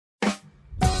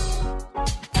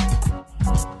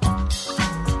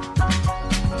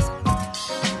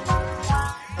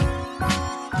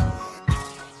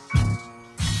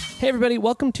everybody.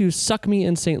 Welcome to Suck Me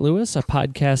in St. Louis, a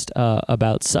podcast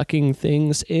about sucking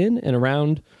things in and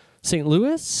around St.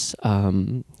 Louis,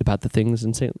 about the things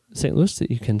in St. Louis that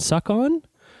you can suck on.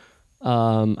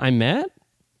 I'm Matt.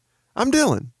 I'm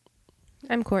Dylan.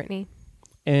 I'm Courtney.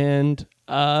 And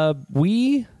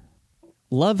we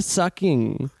love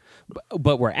sucking,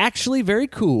 but we're actually very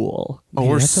cool. Oh,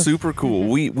 we're super cool.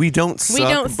 We don't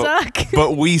suck.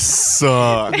 But we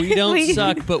suck. We don't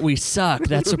suck, but we suck.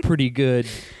 That's a pretty good.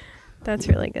 That's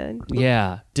really good.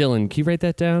 Yeah. Dylan, can you write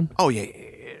that down? Oh, yeah.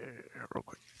 Real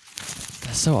quick.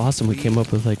 That's so awesome. We came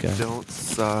up with like a... Don't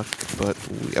suck, but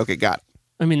we... Okay, got it.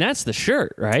 I mean, that's the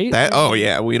shirt, right? Oh,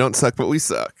 yeah. We don't suck, but we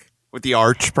suck. With the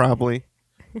arch, probably.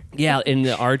 Yeah, and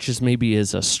the arch is maybe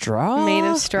is a straw? Made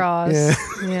of straws.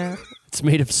 Yeah. It's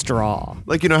made of straw.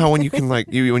 Like, you know how when you can, like,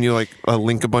 when you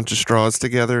link a bunch of straws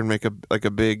together and make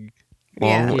a big,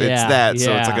 long... Yeah. It's that,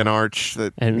 so it's Yeah. like an arch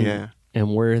that...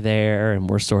 And we're there, and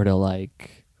we're sort of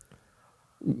like...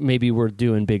 Maybe we're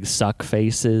doing big suck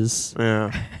faces.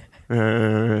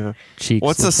 Yeah. Cheeks.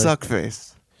 What's a look suck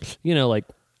face? You know, like...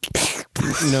 You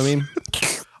know what I mean?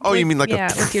 Oh, you mean like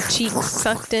with your cheeks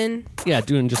sucked in? Yeah,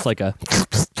 doing just like a...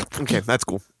 Okay, that's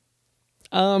cool.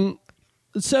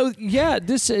 So yeah,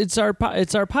 it's our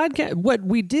podcast. What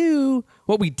we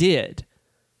did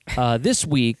this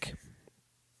week,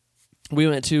 we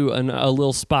went to a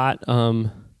little spot,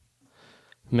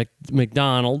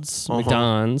 McDonald's.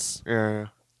 Yeah.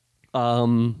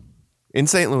 In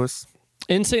St. Louis.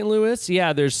 In St. Louis,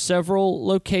 yeah. There's several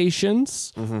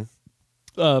locations.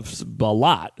 A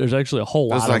lot. There's actually a whole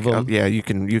lot of them. Yeah, you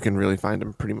can really find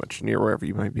them pretty much near wherever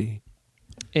you might be.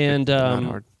 And Not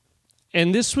hard.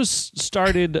 And this was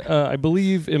started, I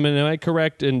believe, am I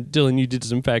correct? And Dylan, you did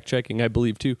some fact checking, I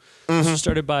believe, too. This was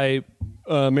started by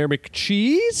Mayor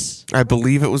McCheese. I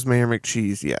believe it was Mayor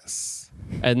McCheese, yes.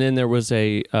 And then there was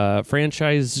a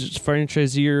franchisor,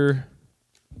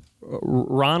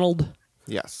 Ronald.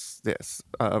 Yes.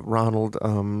 Ronald,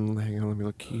 hang on, let me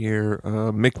look here.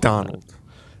 McDonald.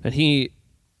 And he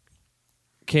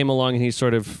came along and he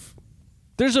sort of,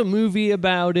 there's a movie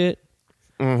about it.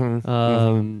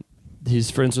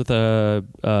 He's friends with a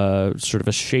sort of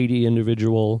a shady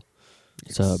individual.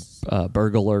 It's a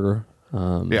burglar.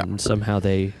 And somehow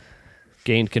they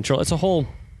gained control. It's a whole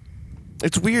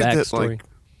It's weird backstory.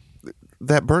 that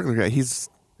that burglar guy, he's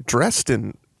dressed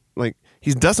in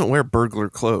he doesn't wear burglar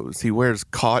clothes. He wears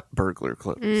caught burglar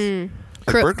clothes.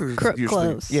 Crook usually,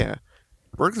 clothes. Yeah.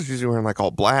 Burglars usually wearing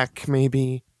all black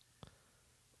maybe.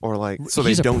 Or so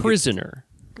he's they don't a prisoner.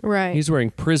 Right. He's wearing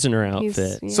prisoner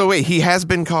outfit. So wait, he has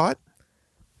been caught?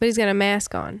 But he's got a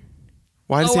mask on.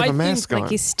 Why does he have I a mask on? Like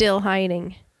he's still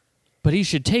hiding. But he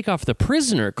should take off the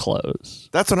prisoner clothes.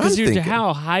 That's what I'm thinking.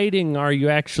 How hiding are you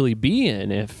actually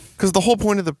being if... Because the whole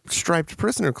point of the striped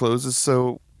prisoner clothes is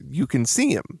so you can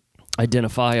see him.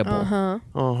 Identifiable.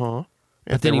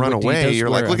 If then they he run would- he away, does you're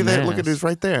like, wear look a at that. Look mask. at who's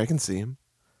right there. I can see him.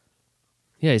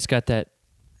 Yeah, he's got that...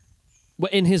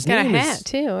 Well, and his Got a name hat is...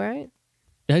 too, right?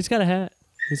 Yeah, he's got a hat.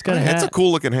 He's got a hat. It's a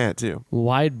cool looking hat too.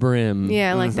 Wide brim.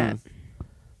 Yeah, I like that.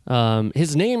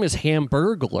 His name is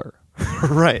Hamburglar.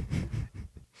 Right.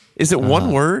 Is it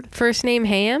one word? First name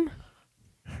Ham?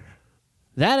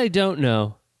 That I don't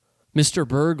know. Mr.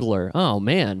 Burglar. Oh,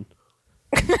 man.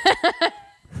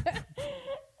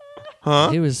 Huh?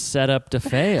 He was set up to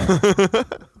fail.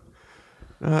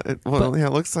 It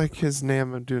looks like his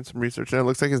name. I'm doing some research. It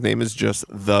looks like his name is just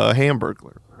the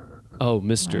Hamburglar. Oh,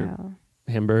 Mr. Wow.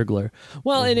 Hamburglar.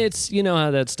 Well, and it's, you know how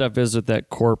that stuff is with that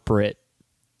corporate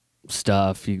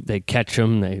stuff. They catch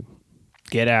them, they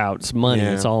get out. It's money.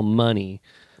 Yeah. It's all money.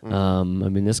 I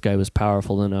mean, this guy was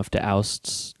powerful enough to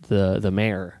oust the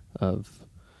mayor of,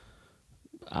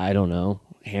 I don't know,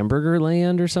 Hamburger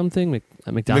Land or something?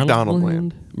 McDonald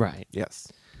Land? Right.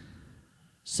 Yes.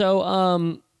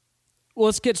 So,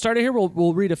 let's get started here.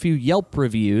 We'll read a few Yelp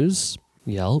reviews.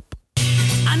 Yelp.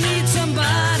 I need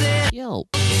somebody, Yelp.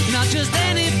 not just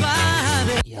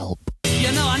anybody. Yelp.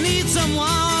 You know I need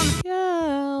someone.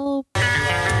 Yelp.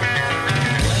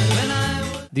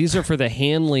 These are for the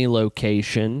Hanley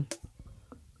location.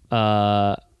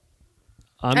 I've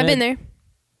been there.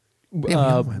 We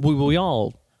all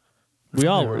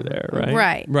were there,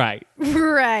 right? Right.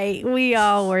 Right. We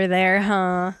all were there,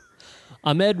 huh?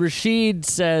 Ahmed Rashid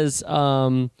says,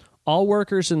 all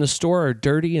workers in the store are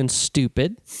dirty and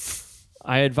stupid.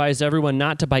 I advise everyone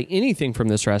not to buy anything from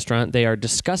this restaurant. They are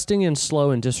disgusting and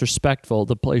slow and disrespectful.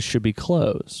 The place should be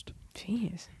closed.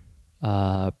 Jeez.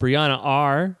 Brianna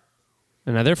R.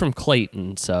 And now they're from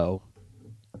Clayton, so,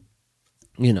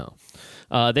 you know.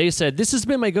 They said, this has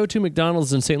been my go-to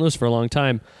McDonald's in St. Louis for a long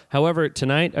time. However,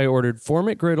 tonight I ordered 4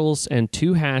 McGriddles and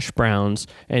 2 hash browns,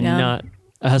 and Yum. not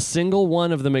a single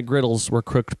one of the McGriddles were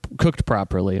cooked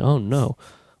properly. Oh, no.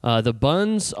 The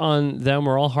buns on them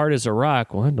were all hard as a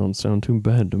rock. Well, that don't sound too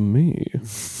bad to me.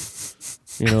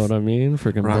 You know what I mean?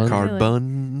 Freaking Rock buns. hard Really?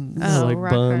 buns. Yeah, like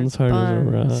rock buns, hard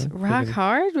as a rock. Rock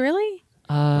hard, really?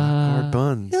 Hard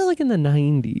buns. Yeah, like in the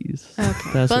 90s. Okay.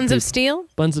 That's what Buns of people- steel?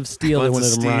 Buns of steel. Buns they of wanted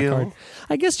them steel. rock hard.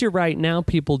 I guess you're right. Now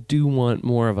people do want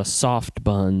more of a soft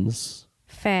buns.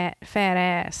 Fat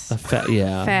ass. A fat,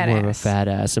 yeah, Fat more of a ass. fat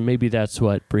ass, and maybe that's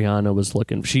what Brianna was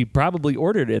looking. She probably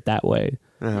ordered it that way.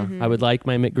 Yeah. I would like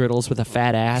my McGriddles with a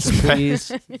fat ass,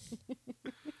 please.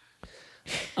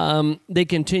 They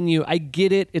continue. I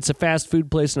get it. It's a fast food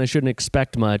place, and I shouldn't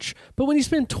expect much. But when you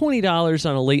spend $20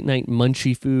 on a late night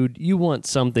munchy food, you want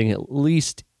something at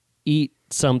least eat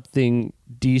something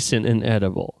decent and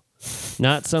edible,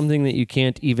 not something that you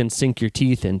can't even sink your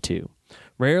teeth into.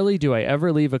 Rarely do I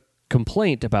ever leave a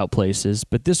complaint about places,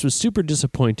 but this was super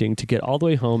disappointing to get all the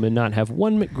way home and not have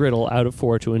one McGriddle out of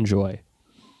 4 to enjoy.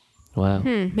 Wow.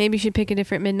 Maybe you should pick a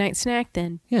different midnight snack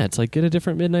then. Yeah, it's like get a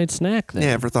different midnight snack then. Yeah,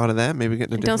 ever thought of that? Maybe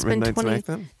getting a Don't different spend midnight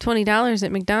snack then? $20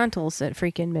 at McDonald's at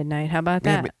freaking midnight. How about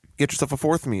Yeah, that? get yourself a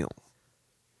 4th meal.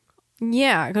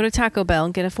 Yeah, go to Taco Bell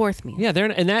and get a 4th meal. Yeah,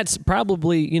 and that's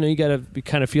probably, you got to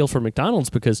kind of feel for McDonald's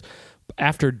because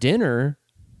after dinner,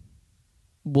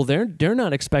 well, they're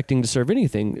not expecting to serve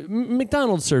anything.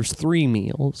 McDonald's serves 3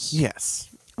 meals.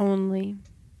 Yes. Only.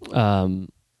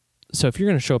 So if you're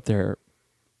going to show up there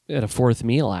at a 4th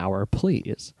meal hour,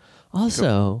 please.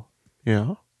 Also,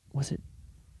 Yeah.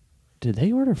 did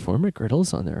they order 4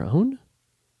 McGriddles on their own?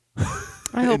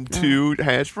 I hope And not. 2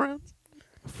 hash browns?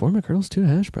 4 McGriddles, 2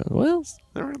 hash browns. Well,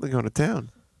 They're really going to town.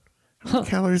 How many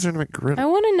calories are in a McGriddle? I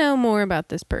want to know more about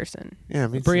this person. Yeah,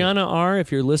 me too. Brianna R.,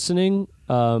 if you're listening,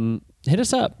 hit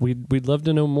us up. We'd love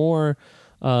to know more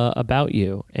about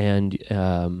you. And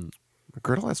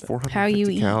McGriddle has 450 How you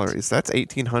eat. calories. That's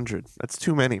 1,800. That's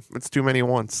too many. That's too many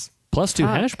once. plus 2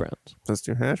 Fuck. hash browns. Those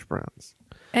 2 hash browns.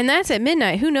 And that's at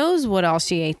midnight. Who knows what all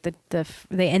she ate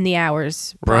in the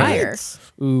hours prior?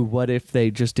 Ooh, what if they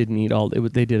just didn't eat all?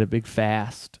 They did a big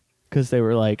fast because they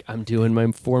were like, "I'm doing my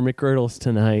 4 McGriddles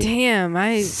tonight." Damn,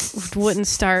 I wouldn't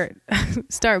start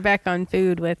back on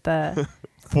food with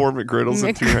 4 McGriddles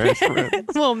and 2 hash browns.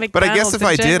 well, But I guess McDonald's if in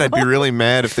I did, I'd be general. really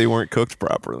mad if they weren't cooked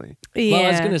properly. Yeah. Well,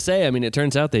 I was gonna say. I mean, it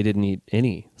turns out they didn't eat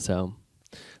any. So,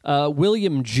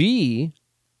 William G.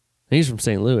 He's from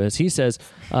St. Louis. He says,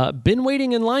 been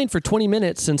waiting in line for 20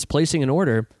 minutes since placing an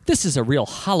order. This is a real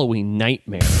Halloween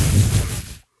nightmare.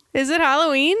 Is it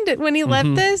Halloween when he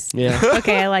left this? Yeah.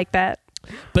 Okay, I like that.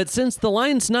 But since the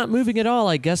line's not moving at all,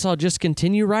 I guess I'll just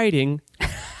continue writing.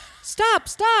 Stop,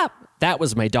 stop. That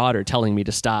was my daughter telling me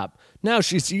to stop. Now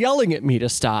she's yelling at me to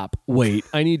stop. Wait,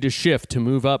 I need to shift to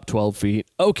move up 12 feet.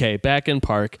 Okay, back in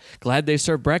park. Glad they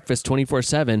serve breakfast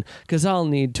 24/7 because I'll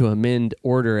need to amend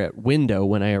order at window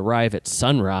when I arrive at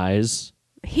sunrise.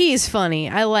 He's funny.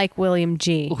 I like William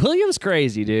G. William's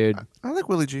crazy, dude. I like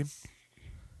Willie G.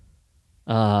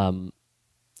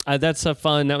 That's a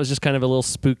fun. That was just kind of a little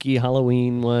spooky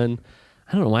Halloween one.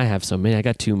 I don't know why I have so many. I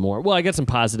got 2 more. Well, I got some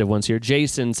positive ones here.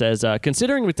 Jason says,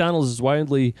 considering McDonald's is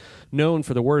widely known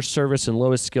for the worst service and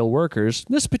lowest skill workers,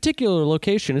 this particular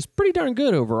location is pretty darn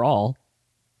good overall.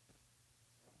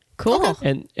 Cool.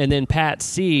 And then Pat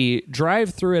C,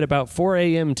 drive through at about 4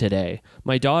 a.m. today.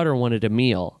 My daughter wanted a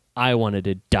meal. I wanted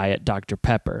a Diet Dr.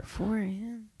 Pepper. 4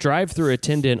 a.m. Drive-through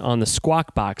attendant on the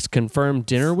Squawk Box confirmed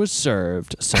dinner was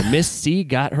served, so Miss C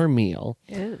got her meal.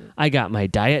 I got my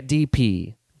Diet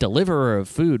DP. Deliverer of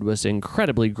food was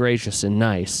incredibly gracious and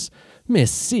nice. Miss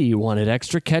C wanted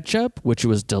extra ketchup, which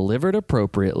was delivered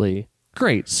appropriately.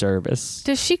 Great service.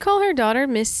 Does she call her daughter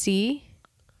Miss C?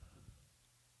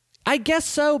 I guess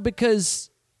so, because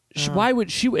why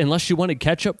would she, unless she wanted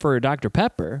ketchup for her Dr.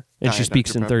 Pepper, and she Diet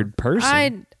speaks Dr. in Pepper. third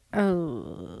person.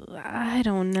 I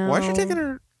don't know. Why is she taking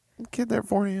her kid there at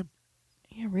 4 a.m.?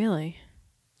 Yeah, really.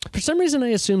 For some reason, I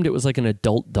assumed it was like an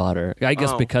adult daughter. I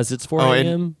guess Oh. because it's 4 Oh, a.m.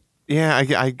 and- Yeah,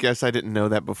 I guess I didn't know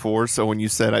that before. So when you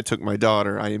said I took my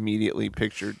daughter, I immediately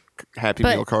pictured Happy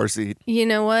But- Meal car seat. You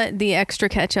know what? The extra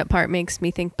ketchup part makes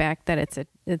me think back that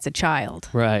it's a child.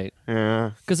 Right.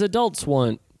 Yeah. Because adults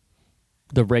want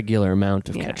the regular amount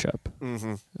of Yeah. ketchup.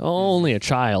 Mm-hmm. Only a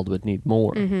child would need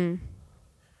more. And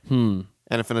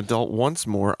if an adult wants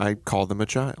more, I call them a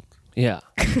child. Yeah.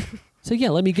 So yeah,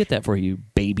 let me get that for you,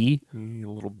 baby.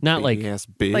 You little Not like- ass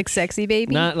bitch. Like sexy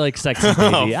baby. Not like sexy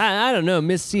baby. I don't know.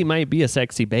 Miss C might be a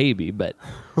sexy baby, but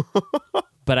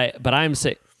I'm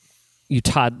saying, You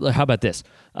toddler. How about this?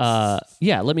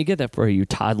 Yeah, let me get that for you,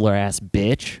 toddler ass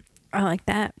bitch. I like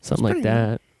that. Something like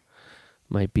that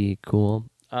might be cool.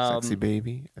 Sexy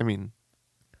baby. I mean,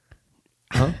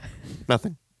 Huh?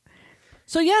 nothing.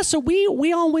 So yeah, so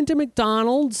we all went to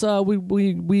McDonald's.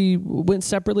 We went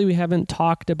separately. We haven't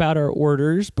talked about our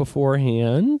orders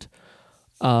beforehand.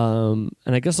 And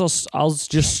I guess I'll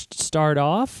just start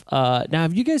off. Now,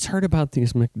 have you guys heard about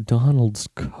these McDonald's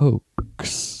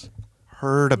Cokes?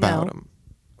 Heard about No. them.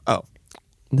 Oh,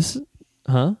 This is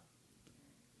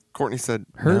Courtney said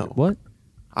heard no. what?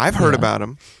 I've heard Yeah. about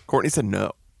them. Courtney said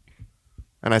no.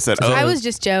 And I said, I was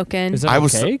just joking. Is that I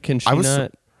was- okay? Can she I was-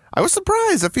 not? I was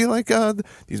surprised. I feel like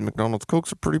these McDonald's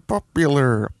Cokes are pretty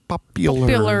popular.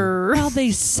 Popular. Well,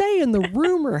 they say, and the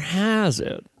rumor has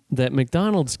it that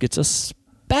McDonald's gets a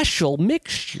special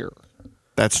mixture.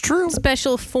 That's true.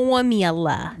 Special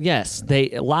formula. Yes, they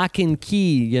lock and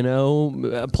key.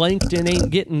 Plankton ain't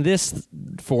getting this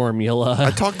formula.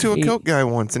 I talked to a Coke guy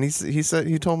once, and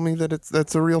he told me that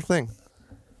that's a real thing.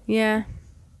 Yeah.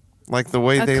 Like the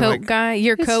way A they Coke like. guy.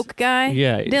 Your Coke guy?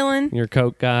 Yeah, Dylan? your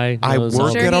Coke guy. I knows work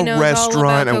all- Sure at he a knows all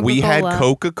restaurant, about and we had Coca-Cola.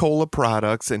 Coca-Cola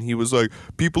products, and he was like,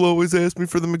 "People always ask me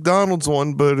for the McDonald's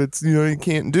one, but it's you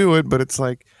can't do it." But it's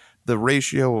like the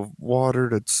ratio of water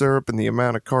to syrup and the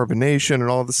amount of carbonation and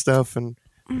all the stuff, and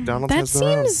McDonald's That has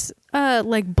their own. seems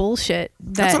like bullshit.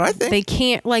 That's what I think. They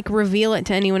can't like reveal it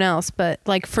to anyone else. But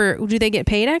like, do they get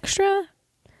paid extra?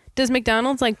 Does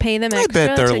McDonald's like pay them I extra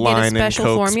bet they're to get a lining special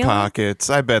Coke's formula? pockets.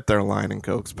 I bet they're lining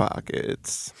Coke's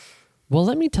pockets. Well,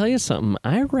 let me tell you something.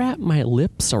 I wrapped my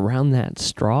lips around that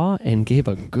straw and gave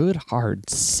a good hard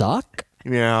suck.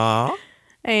 Yeah.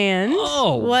 And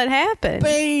Oh, what happened?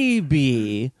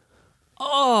 Baby.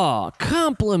 Oh,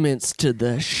 compliments to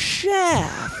the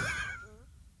chef.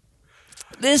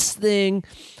 This thing,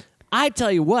 I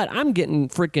tell you what, I'm getting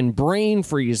freaking brain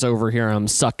freeze over here. I'm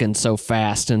sucking so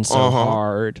fast and so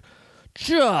hard.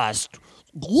 Just,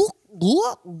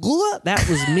 that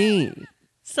was me.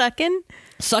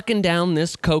 Sucking down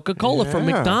this Coca-Cola from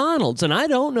Yeah. McDonald's, and I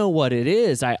don't know what it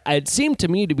is. It seemed to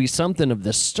me to be something of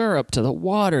the syrup to the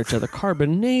water to the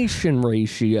carbonation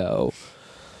ratio.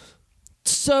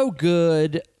 So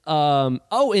good. And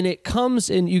it comes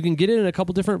in. You can get it in a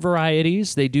couple different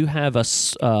varieties. They do have a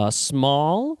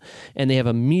small, and they have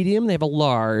a medium. They have a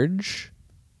large.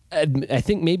 I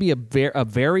think maybe a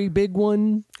very big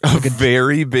one. A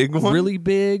very big one? Really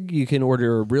big. You can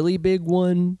order a really big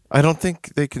one. I don't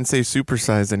think they can say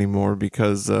supersize anymore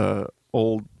because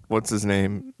what's his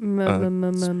name? Morgan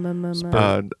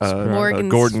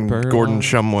Gordon Spurlock.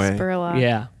 Shumway.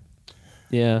 Spurlock.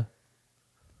 Yeah.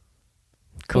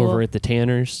 Cool. Over at the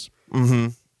Tanners.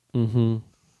 Mm-hmm.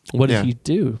 What did Yeah. he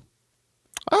do?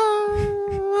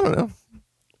 I don't know.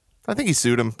 I think he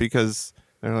sued him because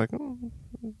they're like, oh,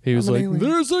 He was I'm like, an alien.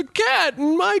 "There's a cat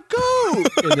in my Coke,"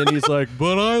 and then he's like,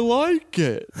 "But I like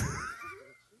it."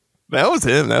 that was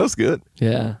him. That was good.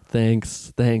 Yeah,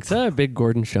 thanks. I'm a big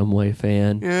Gordon Shumway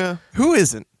fan. Yeah. Who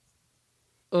isn't?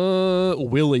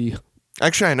 Willie.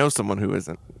 Actually, I know someone who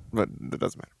isn't, but it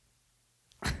doesn't matter.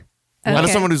 I know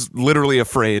Okay. someone who's literally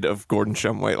afraid of Gordon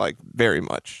Shumway, like very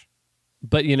much.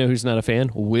 But you know who's not a fan?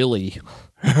 Willie.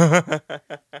 Hey,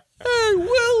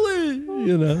 Willie.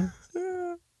 You know.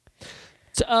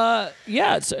 So,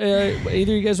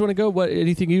 either you guys want to go? What?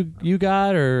 Anything you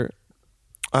got or?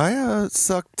 I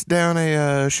sucked down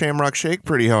a Shamrock Shake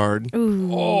pretty hard.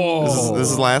 Oh,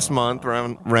 This is last month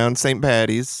around St.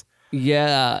 Patty's.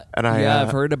 yeah. And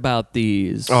I've heard about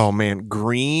these. Oh man,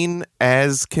 green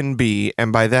as can be,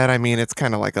 and by that I mean it's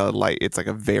kind of like a light. It's like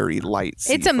a very light.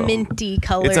 It's a seafoam. minty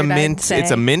color. It's a mint. I'd say.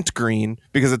 It's a mint green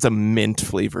because it's a mint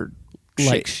flavored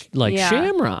like shake. like Yeah.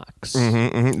 Shamrocks.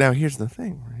 Now here's the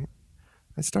thing, right?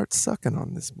 I start sucking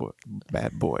on this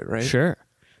bad boy, right? Sure.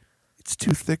 It's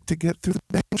too thick to get through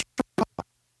the dang.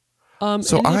 and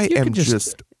So if I you am could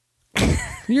just.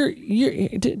 You're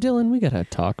Dylan. We gotta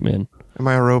talk, man. Am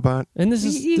I a robot? And this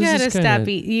is You this gotta is stop.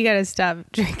 kinda- You gotta stop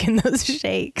drinking those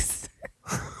shakes.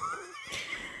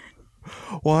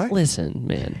 What? Listen,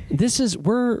 man. This is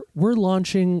we're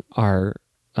launching our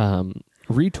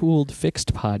retooled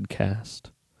fixed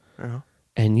podcast, Yeah.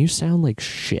 and you sound like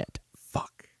shit.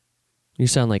 Fuck. You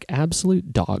sound like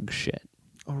absolute dog shit.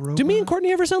 A robot? Do me and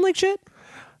Courtney ever sound like shit?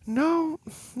 No,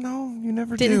 you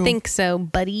never Didn't do. think so,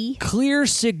 buddy. Clear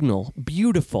signal,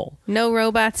 beautiful. No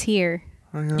robots here.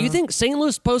 You think St.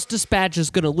 Louis Post-Dispatch is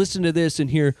going to listen to this and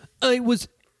hear, I was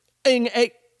in a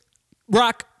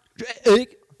rock.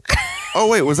 Oh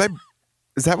wait, was I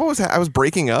Is that what was? I was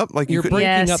breaking up. Like You're you could. breaking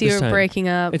Yes, up you this were time. breaking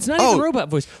up. It's not even robot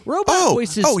voice. Robot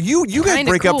voice is. you guys kinda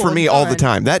break up for cool me and all the fun.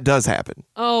 time. That does happen.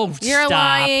 Oh, You're stop.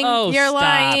 lying. Oh, You're stop.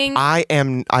 lying.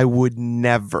 I would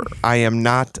never. I am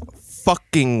not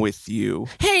fucking with you.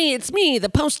 Hey, it's me, the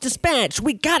Post Dispatch.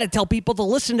 We gotta tell people to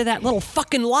listen to that little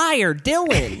fucking liar,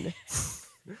 Dylan.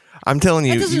 I'm telling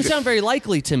you. That doesn't you sound very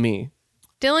likely to me.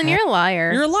 Dylan, you're a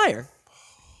liar. You're a liar.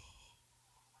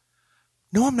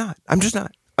 no, I'm not. I'm just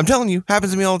not. I'm telling you.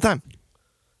 Happens to me all the time.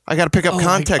 I got to pick up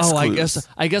context clues.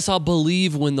 I guess I'll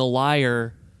believe when the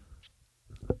liar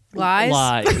Lies?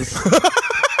 lies.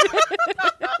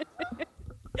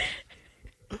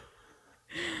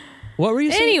 What were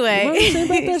you saying? Anyway, What were you saying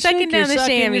about that sucking shake? down You're the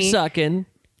sucking, chamois. You're sucking.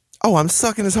 Oh, I'm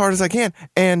sucking as hard as I can,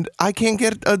 and I can't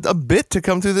get a bit to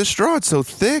come through this straw. It's so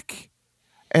thick,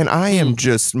 and I am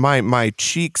just my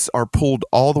cheeks are pulled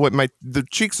all the way. The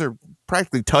cheeks are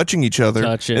practically touching each other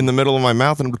Touching. in the middle of my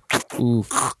mouth, and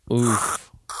Oof. Oof.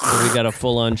 So we got a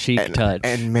full on cheek touch.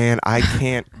 and man, I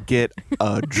can't get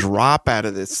a drop out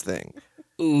of this thing.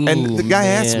 Ooh, And the guy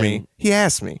asked man. me. He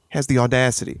asked me. Has the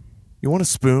audacity. You want a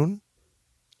spoon?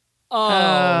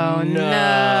 Oh,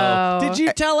 no. Did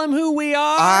you tell him who we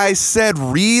are? I said,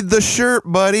 read the shirt,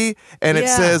 buddy. And it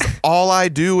Yeah. says, all I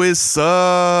do is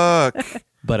suck.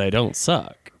 But I don't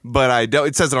suck. But I don't.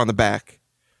 It says it on the back.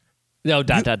 No,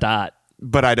 dot, dot, dot.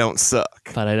 But I don't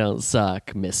suck. But I don't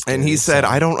suck, mister. And he said,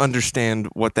 I don't understand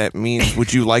what that means.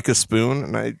 Would you like a spoon?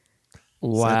 And I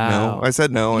wow. said no. I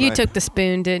said no. And You took the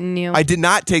spoon, didn't you? I did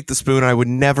not take the spoon. I would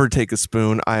never take a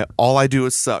spoon. All I do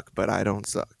is suck, but I don't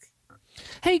suck.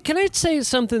 Hey, can I say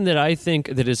something that I think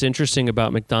that is interesting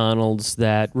about McDonald's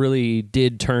that really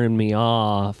did turn me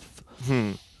off?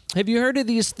 Have you heard of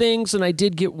these things? And I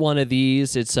did get one of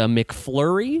these. It's a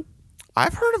McFlurry.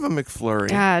 I've heard of a McFlurry.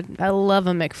 God, I love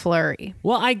a McFlurry.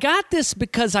 Well, I got this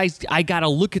because I got to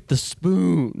look at the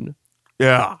spoon.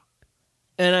 Yeah.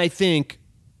 And I think,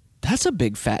 that's a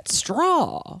big fat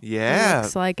straw. Yeah.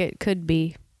 Looks like it could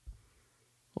be.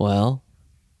 Well,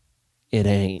 it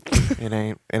ain't. It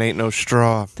ain't no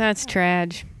straw. That's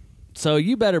trash. So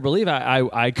you better believe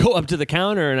I go up to the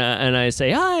counter and I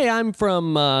say, hi, I'm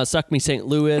from Suck Me St.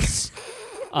 Louis.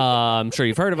 I'm sure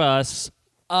you've heard of us.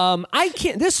 I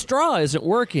can't, this straw isn't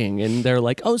working. And they're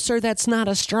like, oh, sir, that's not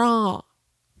a straw.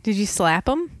 Did you slap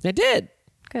him? I did.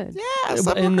 Good. Yeah.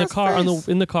 In the car on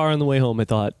the way home, I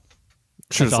thought.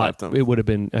 Should have I slapped thought them. it would have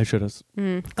been. I should have.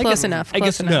 Close enough. I Close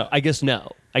guess enough. no.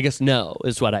 I guess no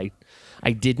is what I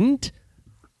didn't,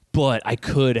 but I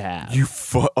could have.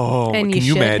 Oh, And can you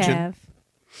you should imagine? have.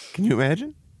 Can you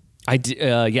imagine? I did.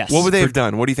 Yes. What would they for have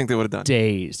done? What do you think they would have done?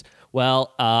 days?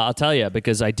 Well, I'll tell you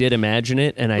because I did imagine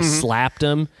it, and I slapped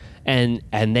them, and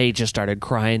they just started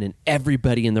crying, and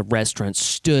everybody in the restaurant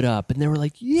stood up, and they were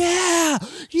like, "Yeah,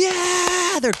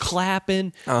 yeah!" They're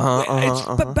clapping. It's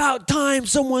about time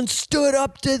someone stood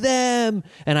up to them.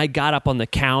 And I got up on the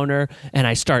counter, and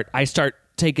I start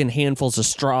taking handfuls of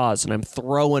straws, and I'm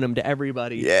throwing them to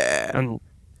everybody. Yeah. And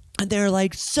they're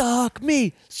like, "Suck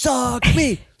me, suck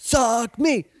me, suck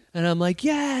me," and I'm like,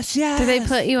 "Yes, yes." Do they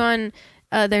put you on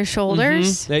their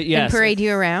shoulders Yes. and parade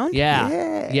you around?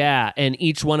 Yeah. And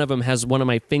each one of them has one of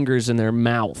my fingers in their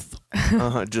mouth,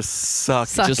 Just suck.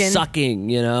 Sucking. just sucking,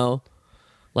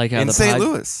 like how In the St.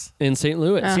 Louis. In St.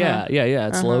 Louis, yeah.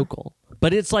 It's local,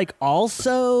 but it's like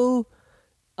also,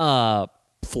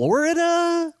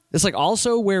 Florida. It's like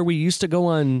also where we used to go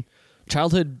on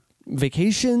childhood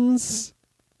vacations.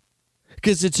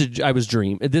 Because I was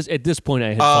dreaming at this point. I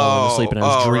had fallen asleep and I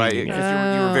was right. dreaming.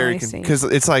 Because you were Oh, very I see. because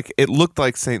it's like it looked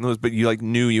like St. Louis, but you like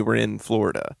knew you were in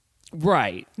Florida.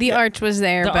 Right. The arch was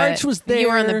there. The but arch was there. You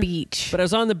were on the beach. But I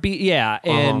was on the beach, yeah.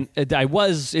 And I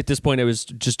was, at this point, I was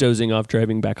just dozing off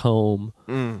driving back home.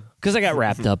 Because I got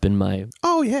wrapped up in my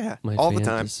Oh yeah, all the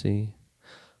time. fantasy.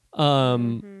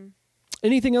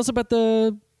 Anything else about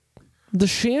the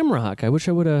Shamrock? I wish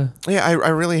I would have. Yeah, I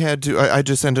really had to. I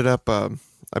just ended up.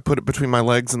 I put it between my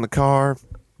legs in the car.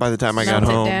 By the time I got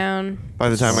Melt it home, down. by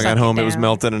the time I Suck got it home, it was down.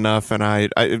 melted enough, and I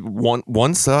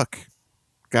one suck.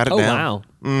 Got it Oh, down.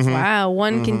 wow. Wow,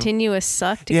 one continuous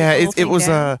suck. To Yeah, get the whole it thing was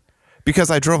down?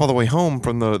 because I drove all the way home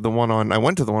from the one on. I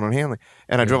went to the one on Hanley,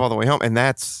 and I drove all the way home, and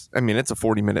it's a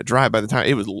 40-minute drive. By the time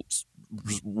it was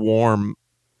warm,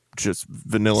 just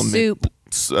vanilla Soup.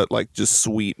 like just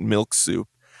sweet milk soup.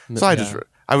 So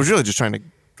I was really just trying to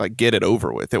like get it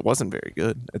over with. It wasn't very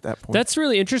good at that point. That's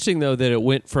really interesting, though, that it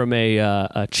went from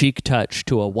a cheek touch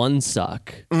to a one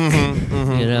suck. You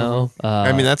know?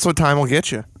 I mean, that's what time will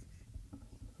get you.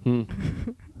 Yeah,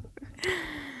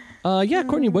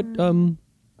 Courtney, what?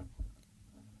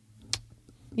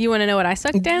 You want to know what I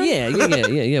sucked down?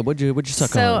 Yeah. What'd you suck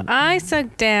So on? I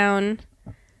sucked down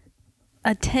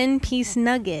a 10-piece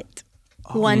nugget,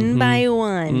 one by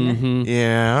one. Mm-hmm.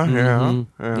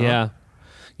 Yeah.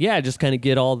 Yeah, just kind of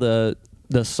get all the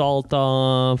salt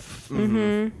off.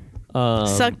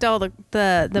 Sucked all the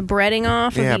breading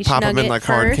off Yeah, of each pop them nugget in like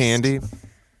hard first. candy.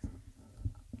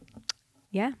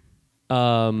 Yeah.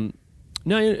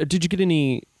 No, did you get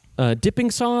any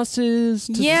dipping sauces?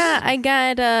 Yeah, I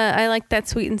got I like that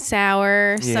sweet and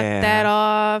sour. Suck Yeah. that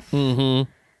off.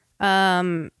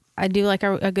 Mm-hmm. I do like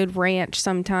a good ranch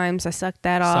sometimes. I suck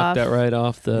that Suck off. that right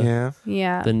off the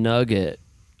Yeah. the nugget.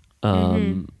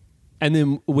 And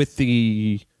then with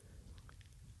the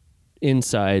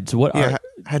insides, what Yeah.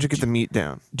 How'd you get the meat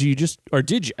down? do you just or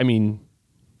did you? I mean,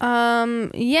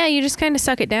 Yeah, you just kind of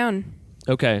suck it down.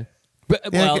 okay.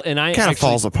 But, well, and I kind of actually,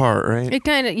 falls apart, right? It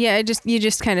kind of you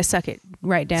just kind of suck it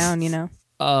right down, you know.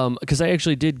 because I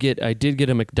actually did get a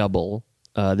McDouble.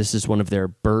 This is one of their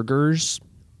burgers,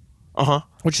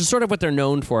 which is sort of what they're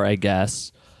known for, I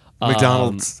guess.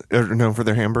 McDonald's are known for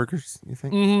their hamburgers, you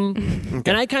think? And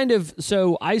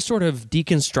I sort of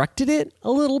deconstructed it a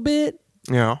little bit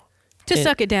Yeah. To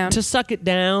suck it down. to suck it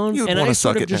down, You'd and wanna I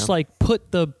sort suck of it just down. like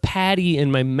put the patty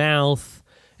in my mouth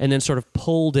and then sort of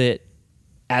pulled it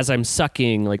as I'm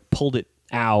sucking, like pulled it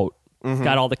out.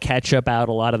 Got all the ketchup out,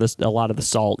 a lot of the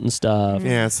salt and stuff.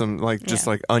 Yeah, some like just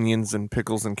Yeah. like onions and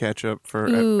pickles and ketchup for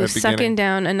Ooh, at sucking beginning.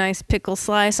 down a nice pickle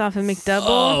slice off a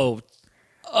McDouble.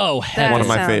 Oh, That heaven. One of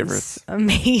my sounds favorites.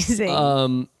 Amazing.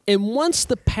 And once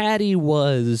the patty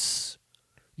was,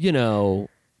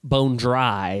 bone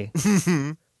dry,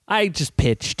 I just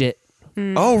pitched it.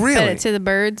 Oh, really? Fed it to the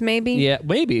birds, maybe. Yeah,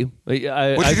 maybe. What'd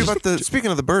you do about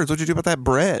speaking of the birds, what'd you do about that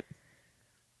bread?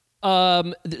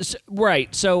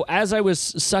 Right. So as I was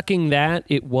sucking that,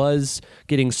 it was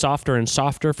getting softer and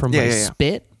softer from my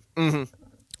spit. Mm-hmm.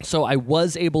 So I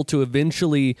was able to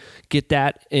eventually get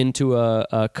that into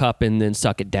a cup and then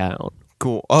suck it down.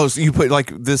 Cool. Oh, so you put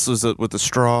like this was with a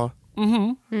straw?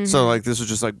 Mm-hmm. So like this was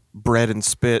just like bread and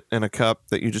spit in a cup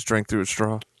that you just drank through a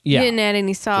straw? Yeah. You didn't add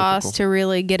any sauce cool. to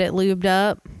really get it lubed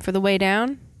up for the way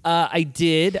down? I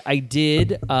did. I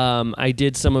did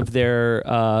some of their.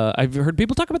 I've heard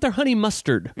people talk about their honey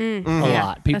mustard a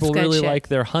lot. People That's good really shit. like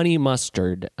their honey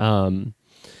mustard.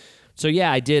 So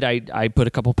yeah, I did. I put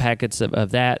a couple packets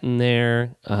of that in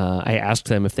there. I asked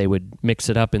them if they would mix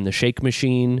it up in the shake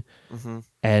machine,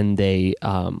 and they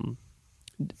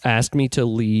asked me to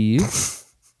leave.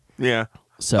 Yeah.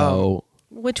 So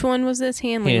Which one was this?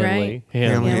 Hanley, right?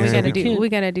 Hanley. Yeah, Yeah. we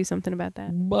gotta do something about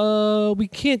that. We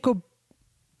can't go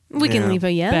We can Yeah. leave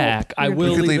a yelp. back. I Or-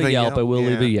 will could leave a Yelp. I will yeah.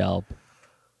 leave a Yelp.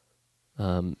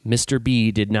 Mr.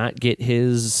 B did not get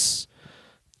his,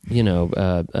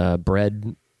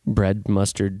 bread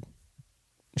mustard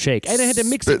shake, and I had to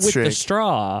mix it Spit with the shake.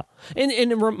 straw. And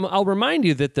I'll remind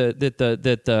you that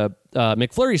the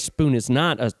McFlurry spoon is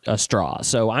not a straw,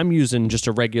 so I'm using just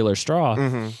a regular straw,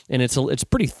 and it's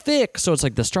pretty thick, so it's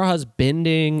like the straw is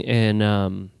bending,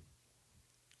 and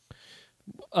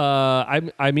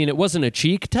I mean, it wasn't a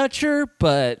cheek toucher,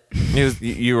 but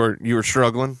You were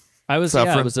struggling. I was. Yeah,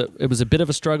 Suffering. it was a bit of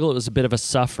a struggle. It was a bit of a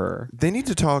suffer. They need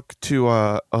to talk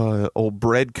to old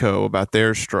Bread Co. about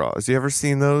their straws. You ever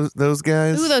seen those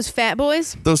guys? Ooh, those fat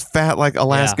boys? Those fat like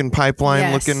Alaskan pipeline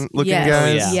Yes. looking Yes.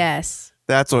 guys. yeah. Yes.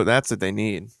 That's what they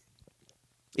need.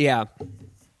 Yeah.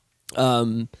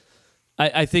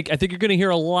 I think you're going to hear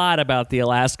a lot about the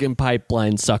Alaskan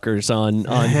pipeline suckers on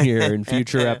here in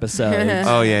future episodes.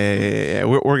 Oh yeah.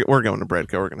 We're going to Bread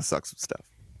Co. We're going to suck some stuff.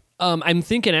 I'm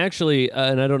thinking actually,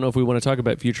 and I don't know if we want to talk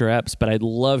about future apps, but I'd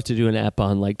love to do an app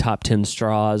on like top 10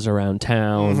 straws around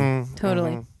town.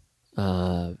 Totally.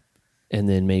 And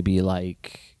then maybe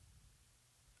like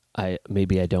I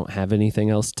don't have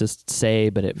anything else to say,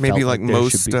 but it Maybe felt like there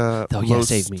most should be, oh yeah, most-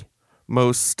 save me.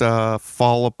 Most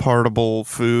fall apartable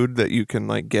food that you can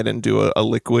like get into a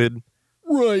liquid.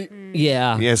 Right.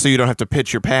 Yeah. Yeah, so you don't have to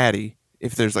pitch your patty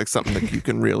if there's like something that you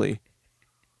can really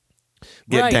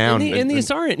get right. down. And these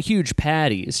aren't huge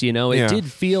patties, It Yeah. did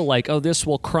feel like, oh, this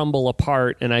will crumble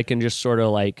apart, and I can just sort of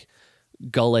like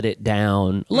gullet it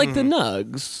down, like the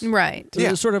nugs. Right. So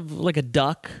Yeah. it's sort of like a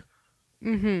duck.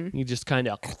 Mm-hmm. You just kind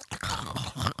of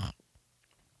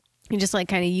You just like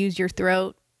kind of use your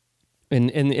throat.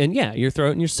 and yeah, your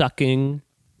throat and you're sucking.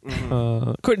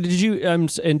 Courtney, did you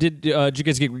did you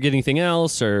guys get anything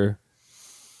else or?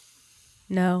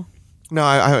 No. No,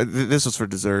 I this was for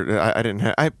dessert. I didn't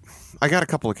have. I got a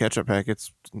couple of ketchup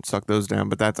packets and sucked those down,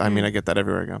 but that's. I mean, I get that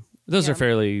everywhere I go. Those Yeah. are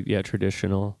fairly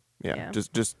traditional. Yeah,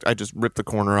 Yeah. I just ripped the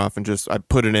corner off and I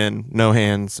put it in, no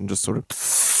hands, and just sort of.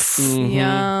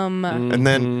 Yum. And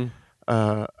then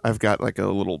I've got like a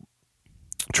little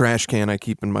trash can I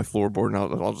keep in my floorboard, and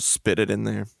I'll just spit it in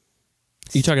there.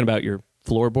 You talking about your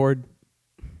floorboard?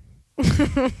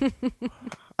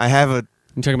 I have a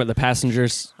You talking about the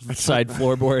passenger's side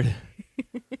floorboard?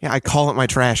 I call it my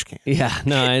trash can. Yeah,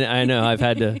 no, I know.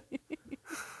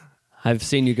 I've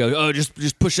seen you go. Oh, just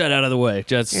push that out of the way.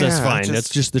 That's Yeah, fine. just- That's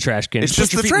just the trash can. it's Put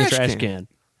just your the feet in trash can.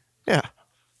 Yeah.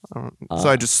 So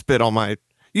I just spit all my.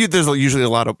 There's usually a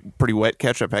lot of pretty wet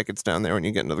ketchup packets down there when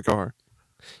you get into the car.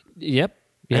 Yep.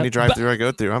 Any Yep. drive-through I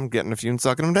go through, I'm getting a few and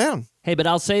sucking them down. Hey, but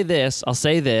I'll say this.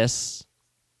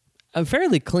 I'm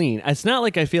fairly clean. It's not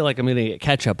like I feel like I'm going to get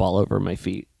ketchup all over my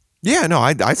feet. Yeah, no,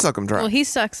 I suck them dry. Well, he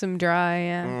sucks them dry.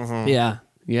 Yeah. Yeah.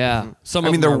 Yeah. Some I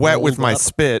of mean, them they're are wet with rolled my up.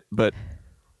 spit, but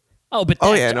Oh, but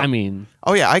Oh, that- yeah, no. I mean,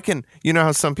 oh yeah, I can. You know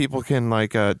how some people can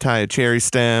like tie a cherry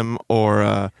stem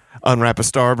or unwrap a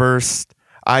Starburst.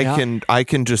 Yeah. I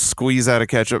can just squeeze out a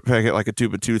ketchup packet like a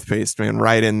tube of toothpaste, man,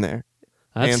 right in there.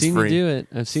 I've seen Hands-free. you do it.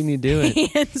 I've seen you do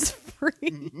it. Hands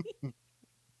free.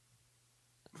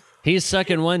 He's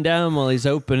sucking one down while he's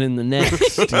opening the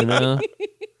next, you know?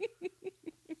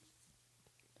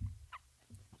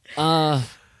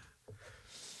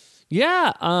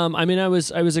 Yeah, I mean I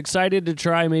was excited to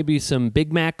try maybe some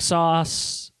Big Mac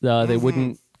sauce. They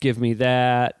wouldn't give me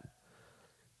that.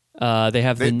 They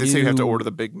have They the say you have to new- order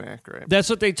the Big Mac, right? That's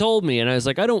what they told me, and I was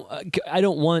like, I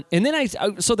don't want. And then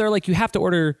so they're like, you have to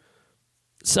order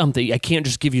something. I can't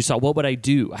just give you salt. What would I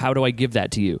do? How do I give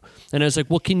that to you? And I was like,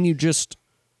 well, can you just?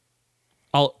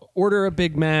 I'll order a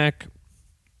Big Mac.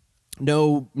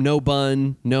 No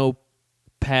bun, no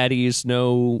patties,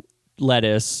 no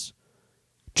lettuce.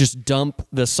 Just dump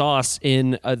the sauce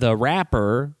in the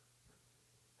wrapper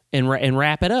and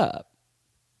wrap it up.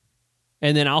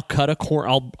 And then I'll cut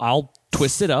I'll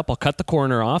twist it up. I'll cut the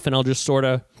corner off, and I'll just sort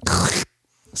of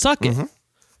suck it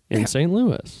in St.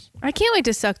 Louis. I can't wait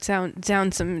to suck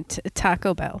down some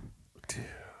Taco Bell.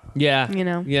 Yeah, You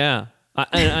know? Yeah,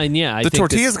 and yeah. I The think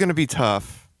tortilla is going to be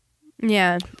tough.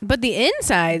 Yeah, but the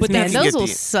insides, But man, that's- those You get will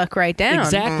the- suck right down.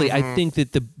 exactly. I think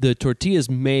that the tortillas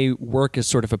may work as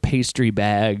sort of a pastry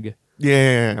bag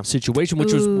Yeah. situation,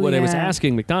 which was Ooh, what I was yeah.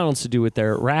 asking McDonald's to do with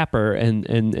their wrapper, and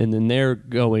then they're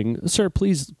going, sir,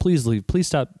 please leave, please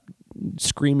stop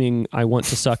screaming, I want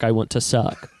to suck,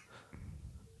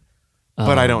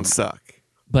 But I don't suck.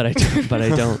 but I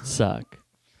don't suck.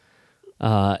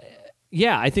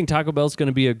 Yeah, I think Taco Bell's going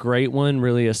to be a great one,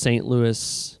 really a St.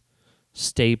 Louis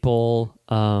staple.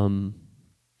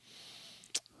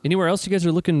 Anywhere else you guys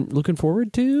are looking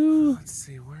forward to? Let's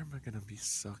see, where am I going to be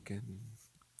sucking?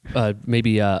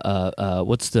 Maybe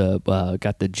what's the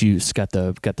got the juice, got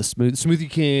the smoothie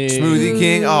king. Smoothie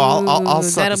King. Oh, I'll Ooh,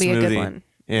 suck that'll a be a good smoothie. one.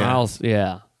 Yeah.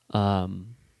 Yeah.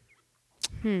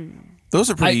 Those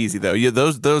are pretty I- easy though. Yeah,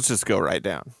 those just go right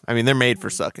down. I mean, they're made for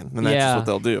sucking, and that's Yeah. just what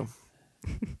they'll do.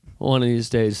 One of these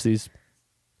days, these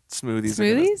Smoothies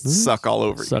are gonna Smoothies? suck all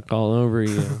over you. suck all over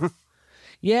you.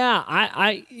 Yeah,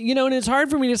 I and it's hard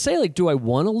for me to say, like, do I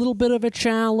want a little bit of a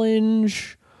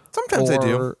challenge? Sometimes I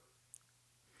do. Or-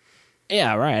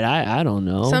 Yeah, right. I don't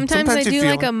know. Sometimes I Sometimes you do feel-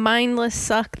 like a mindless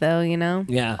suck, though. You know.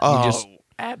 Yeah, Oh,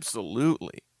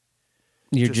 absolutely.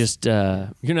 you're just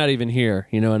you're not even here.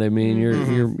 You know what I mean?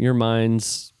 Your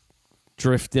mind's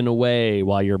drifting away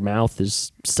while your mouth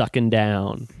is sucking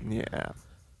down. Yeah.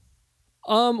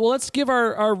 Well, let's give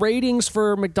our ratings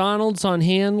for McDonald's on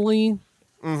Hanley.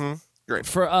 Great.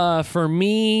 For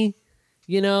me,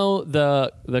 you know,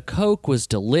 the Coke was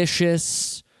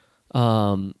delicious.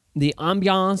 The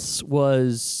ambiance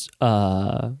was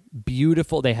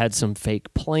beautiful. They had some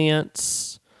fake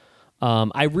plants.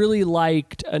 I really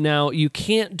liked. Now you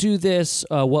can't do this.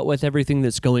 What with everything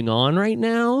that's going on right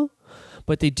now,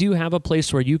 but they do have a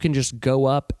place where you can just go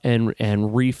up and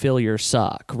refill your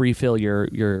suck, refill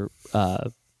your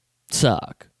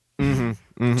suck,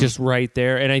 just right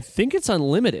there. And I think it's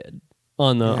unlimited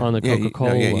on the Yeah, Coca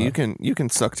Cola. you can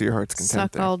suck to your heart's content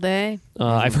Suck there. all day.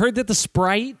 I've heard that the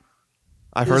Sprite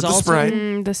I've heard There's the also-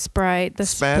 Sprite. The Sprite. The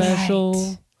Special.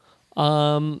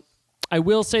 special. I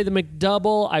will say the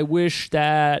McDouble. I wish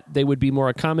that they would be more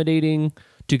accommodating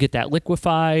to get that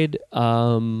liquefied.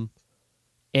 And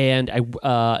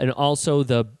also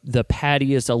the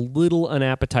patty is a little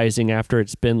unappetizing after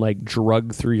it's been like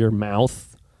drugged through your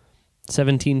mouth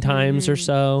 17 times or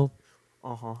so.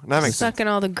 That makes sense. Sucking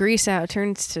all the grease out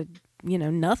turns to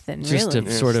nothing. Just really.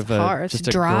 a sort of It's hard. a It's just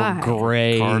a dry.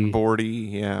 gray.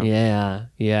 Cardboardy. Yeah.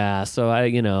 Yeah. So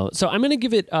so I'm gonna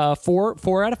give it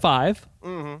 4 out of 5.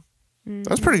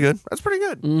 That's pretty good. That's pretty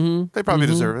good. Mm-hmm. They probably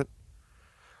deserve it.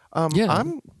 Yeah.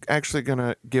 I'm actually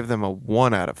gonna give them a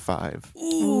 1 out of 5.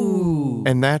 Ooh.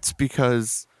 And that's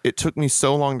because it took me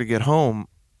so long to get home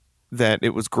that it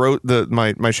was gross.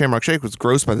 My Shamrock Shake was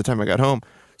gross by the time I got home.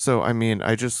 So I mean,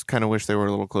 I just kind of wish they were a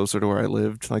little closer to where I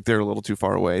lived. Like they're a little too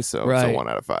far away. So Right. 1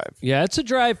 out of 5. Yeah, it's a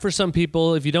drive for some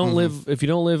people. If you don't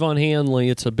live on Hanley,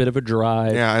 it's a bit of a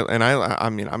drive. Yeah, I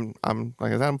mean, I'm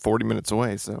like I said, I'm 40 minutes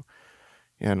away. So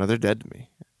yeah, no, they're dead to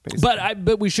me. Basically.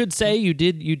 But we should say you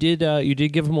did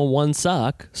give him a 1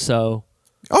 suck. So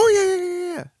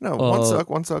Oh yeah. No, one suck.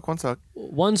 one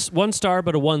star,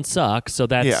 but a 1 suck. So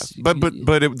that's Yeah, but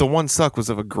the 1 suck was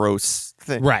of a gross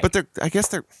thing. Right. But I guess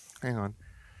they're. Hang on.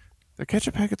 The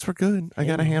ketchup packets were good. I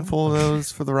got a handful of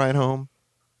those for the ride home.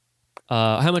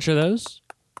 How much are those?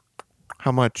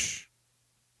 How much?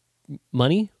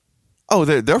 Money? Oh,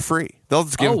 they're free. They'll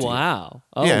just give Oh them to you. wow!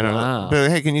 Oh Yeah, no, wow!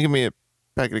 but, hey, can you give me a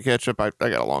packet of ketchup? I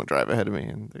got a long drive ahead of me,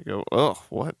 and they go, "Oh,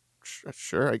 what?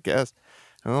 Sure, I guess."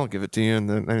 And I'll give it to you, and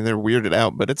then I mean, they're weirded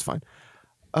out, but it's fine.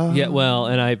 Yeah, well,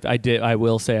 and I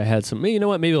will say I had some. You know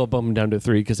what? Maybe I'll bump them down to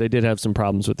 3 because I did have some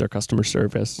problems with their customer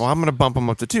service. Well, I'm gonna bump them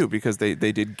up to 2 because they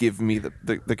did give me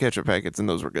the ketchup packets, and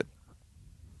those were good.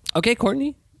 Okay,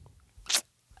 Courtney.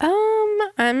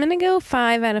 I'm gonna go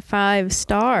 5 out of 5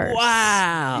 stars.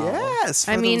 Wow. Yes.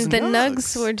 I for those mean, the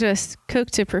nugs were just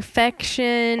cooked to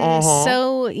perfection, Uh-huh.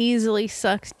 so easily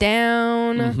sucked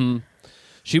down. Mm-hmm.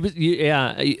 She was.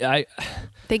 Yeah.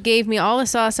 They gave me all the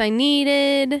sauce I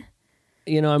needed.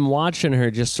 I'm watching her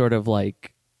just sort of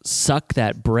like suck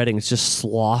that breading. It's just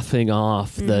sloughing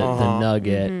off the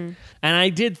nugget. And I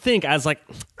did think, I was like,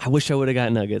 I wish I would have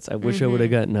got nuggets. I wish I would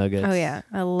have got nuggets. Oh yeah,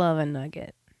 I love a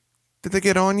nugget. Did they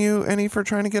get on you any for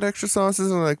trying to get extra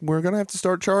sauces? And like, we're gonna have to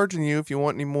start charging you if you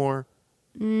want any more.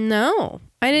 No,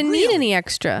 I didn't need any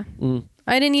extra.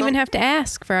 I didn't even have to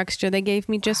ask for extra. They gave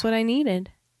me just what I needed.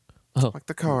 Like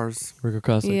the cars. Rico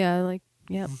Cossack. Yeah,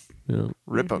 yep. Yeah.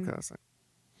 Rippo Cossack.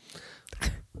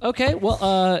 Okay, well,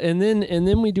 and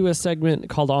then we do a segment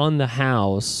called On the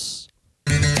House.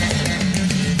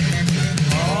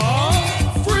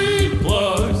 Free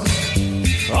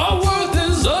plugs. Our worth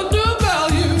is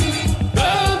undervalued.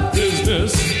 Bad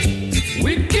business.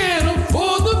 We can't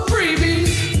afford the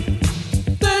freebies.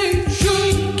 They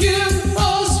should give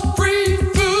us free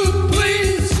food,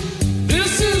 please.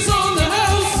 This is On the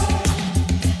House.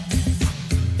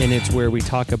 And it's where we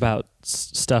talk about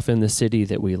stuff in the city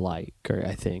that we like, or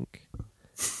I think.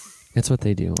 It's what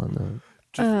they do on the...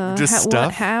 Just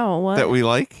stuff What? that we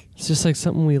like. It's just like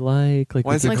something we like. Like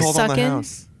Why is it Like called On the sucking?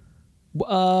 House?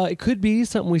 It could be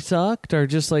something we sucked, or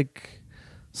just like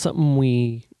something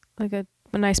we... Like a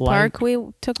nice Like- park we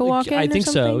took a walk in. I or think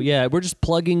so, something? yeah. We're just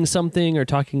plugging something or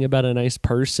talking about a nice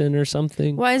person or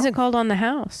something. Why is it called On the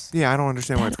House? Yeah, I don't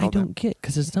understand why That it's I called don't get,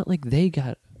 because it's not like they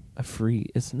got a free...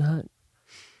 It's not...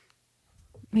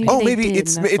 Maybe Oh, they maybe did,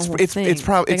 it's and that's it's the whole it's thing. it's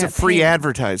probably They it's a got free paid.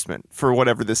 advertisement for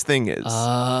whatever this thing is.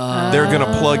 They're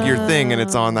gonna plug your thing, and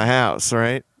it's on the house,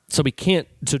 right? So we can't...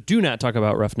 So do not talk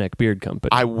about Roughneck Beard Company.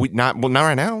 Not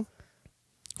right now.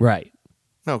 Right.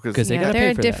 No, 'Cause because they Yeah, gotta they're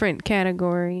pay a for that. different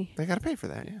category. they gotta pay for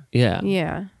that. Yeah. Yeah.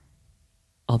 Yeah.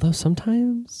 Although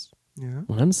sometimes... Yeah.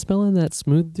 When I'm smelling that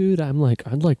smooth dude, I'm like,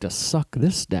 I'd like to suck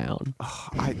this down.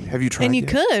 Have you tried? And you yet?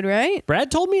 could, right?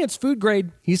 Brad told me it's food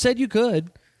grade. He said you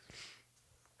could.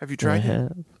 Have you I tried? yet?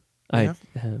 have. I Yeah?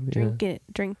 have. Yeah. Drink it.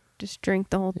 Just drink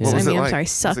the whole What thing. was I it mean, I'm like? sorry,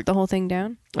 Was suck it- the whole thing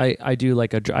down. I do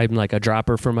like I'm like a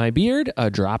dropper for my beard,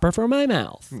 a dropper for my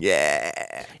mouth.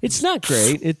 Yeah. It's not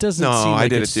great. It doesn't No, seem like I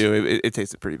did it it's, too. It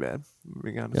tasted pretty bad.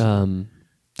 Being honest.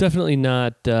 Definitely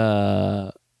not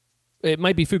it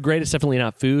might be food grade, it's definitely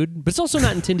not food, but it's also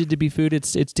not intended to be food.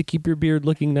 It's to keep your beard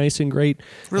looking nice and great.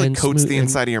 really and coats smooth the and-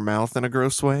 inside of your mouth in a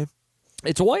gross way.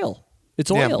 It's oil. It's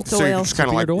Yeah, oil. so you're Soil. just kind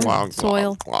of like Beard oil. glog,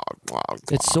 Soil. glog, glog, glog,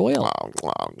 It's glog, soil. glog,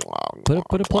 glog, glog,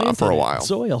 Put a glog, plant for in a it. while.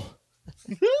 Soil.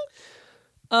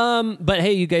 But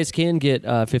hey, you guys can get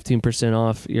 15%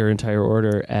 off your entire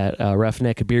order at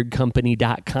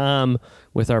roughneckbeardcompany.com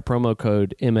with our promo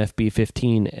code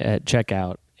MFB15 at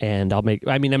checkout. And I'm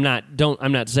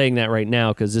not saying that right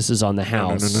now because this is on the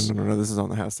house. No. This is on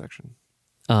the house section.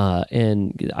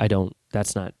 And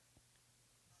that's not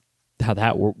how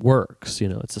that works.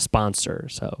 It's a sponsor.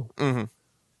 So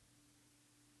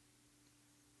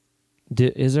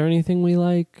is there anything we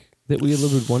like that we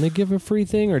would want to give a free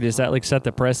thing, or does that like set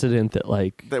the precedent that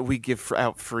like That we give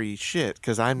out free shit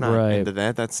because I'm not Right. into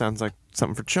that. That sounds like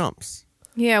something for chumps.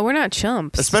 Yeah, we're not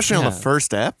chumps. Especially on Yeah. the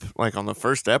first ep. Like on the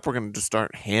first ep, we're going to just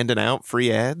start handing out free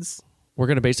ads. we're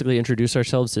going to basically introduce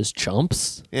ourselves as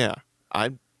chumps? Yeah.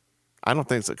 I don't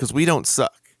think so because we don't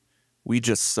suck. We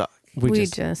just suck. We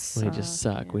just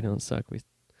suck. We don't suck.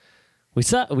 We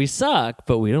suck,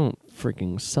 but we don't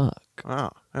freaking suck. Oh,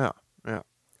 yeah.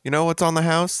 You know what's on the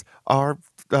house? Our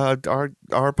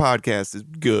podcast is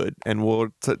good, and we'll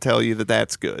tell you that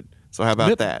that's good. So how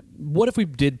about that? What if we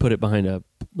did put it behind a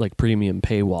like premium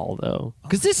paywall though?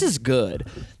 Because this is good.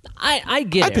 I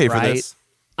get I'd it, pay for right? this.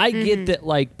 I get that.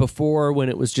 Like before, when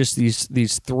it was just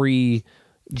these three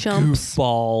Chumps.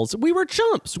 goofballs, we were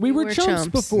chumps. We were chumps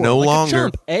before. No like longer.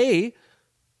 A chump.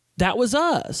 That was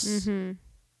us.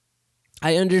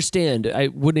 I understand. I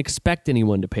wouldn't expect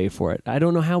anyone to pay for it. I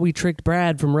don't know how we tricked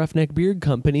Brad from Roughneck Beard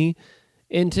Company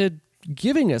into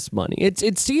giving us money.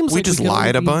 It seems We like just can only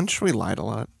lied a be- bunch. We lied a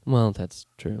lot. Well, that's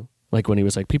true. Like when he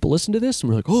was like, "People listen to this," and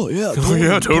we're like, "Oh yeah, Oh,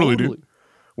 yeah, totally, dude.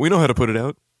 We know how to put it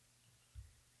out.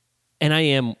 And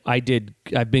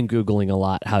I've been Googling a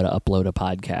lot how to upload a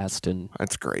podcast, and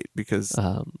That's great because,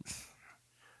 I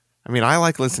mean, I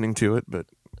like listening to it, but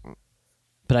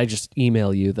but I just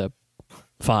email you the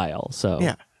file. So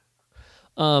yeah.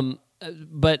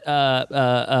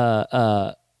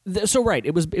 So right,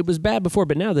 it was bad before,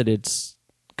 but now that it's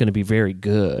going to be very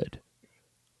good,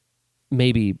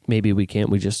 maybe we can't.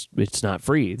 It's not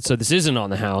free. So this isn't on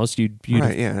the house. You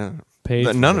Right, yeah. paid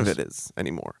for None of this. it is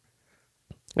anymore.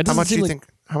 It How doesn't much do seem you like- think?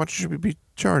 How much should we be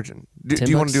charging? Do $10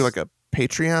 you want to do like a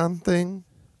Patreon thing?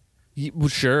 Well,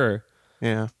 sure.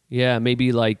 Yeah. Yeah,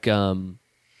 maybe like the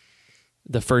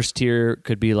first tier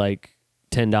could be like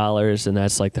 $10, and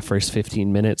that's like the first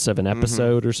 15 minutes of an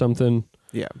episode or something.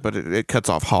 Yeah, but it cuts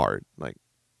off hard. Like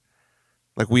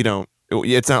we don't.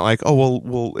 It's not like, oh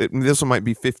well, this one might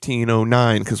be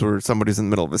 15:09 because somebody's in the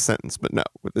middle of a sentence. But no,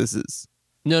 this is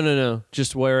No.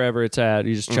 Just wherever it's at,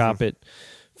 you just chop it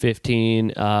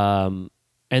 15. And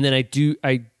then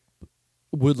I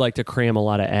would like to cram a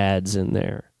lot of ads in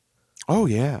there. Oh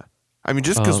yeah. I mean,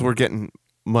 just because we're getting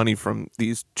money from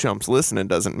these chumps listening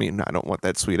doesn't mean I don't want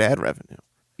that sweet ad revenue.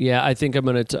 Yeah, I think I'm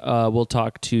gonna. We'll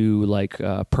talk to like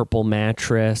Purple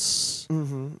Mattress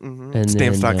and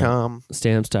Stamps.com. then,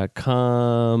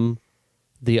 Stamps.com.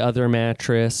 The other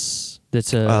mattress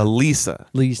that's a Lisa.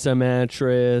 Lisa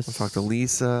mattress. Let's talk to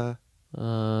Lisa.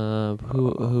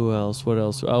 Who else? What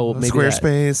else? Oh, maybe that.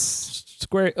 Squarespace.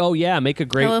 Square. Oh yeah, make a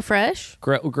great,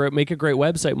 HelloFresh. make a great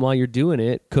website. And while you're doing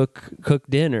it, cook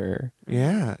dinner.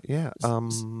 Yeah.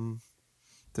 There's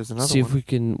another See if one. we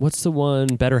can. What's the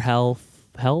one? Better Health.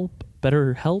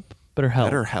 Better Help. Better help.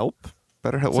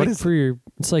 Better help. It's What like is for your?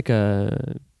 It's like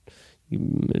you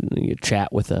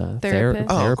chat with a Therapist.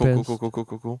 Oh, therapist.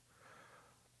 cool.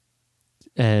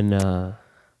 And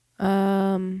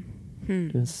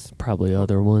there's probably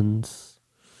other ones.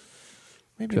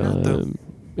 Maybe not though.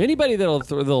 Anybody that'll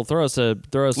throw us a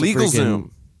Legal freaking-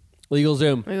 Zoom. Legal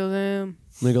Zoom.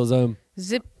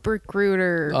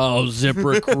 ZipRecruiter. Oh,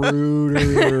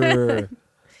 ZipRecruiter.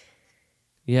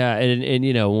 Yeah, and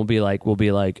you know we'll be like,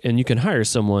 and you can hire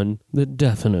someone that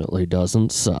definitely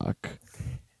doesn't suck.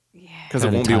 Because it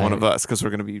Kinda won't be one tired. of us because we're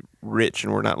going to be rich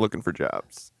and we're not looking for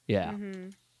jobs. Yeah,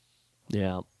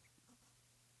 yeah.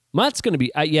 That's going to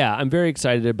be. I'm very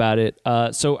excited about it.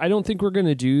 So I don't think we're going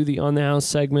to do the on the house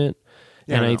segment,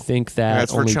 and I no. think that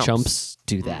That's for only chumps. chumps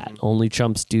do that. Only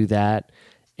chumps do that.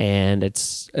 And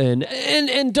it's and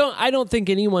I don't think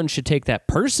anyone should take that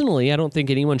personally. I don't think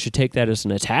anyone should take that as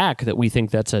an attack that we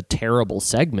think that's a terrible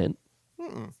segment.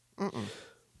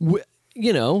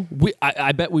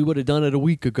 I bet we would have done it a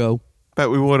week ago. Bet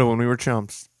we would have when we were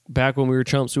chumps. Back when we were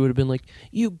chumps, we would have been like,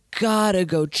 "You gotta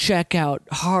go check out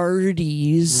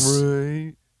Hardee's."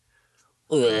 Right.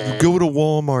 You go to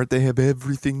Walmart, they have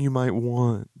everything you might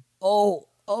want. Oh,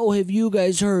 have you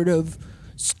guys heard of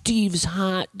Steve's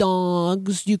hot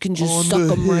dogs? You can just On suck the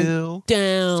them hill. right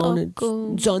down. Suck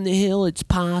 'em. It's on the hill. It's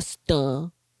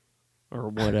pasta or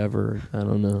whatever. I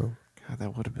don't know. God,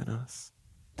 that would have been us.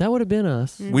 That would have been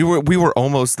us. We were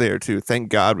almost there too. Thank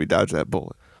God we dodged that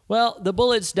bullet. Well, the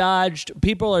bullet's dodged.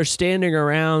 People are standing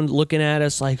around looking at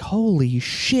us like, "Holy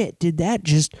shit! They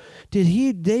just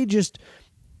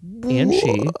and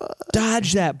she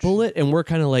dodged that bullet?" And we're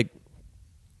kind of like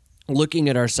looking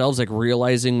at ourselves, like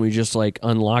realizing we just like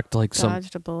unlocked like Dodged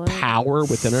a some bullet. power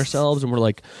within ourselves, and we're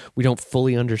like, we don't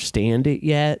fully understand it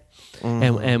yet,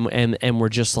 and we're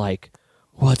just like,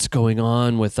 what's going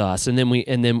on with us? And then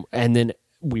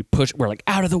we push. We're like,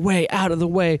 out of the way,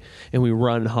 and we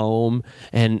run home,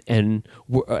 and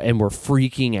we're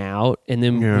freaking out, and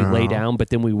then we lay down, but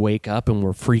then we wake up and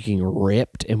we're freaking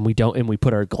ripped, and we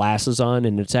put our glasses on,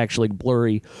 and it's actually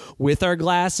blurry with our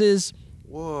glasses.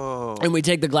 Whoa. And we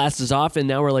take the glasses off, and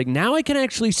now we're like, now I can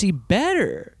actually see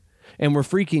better. And we're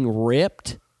freaking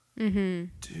ripped.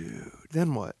 Dude,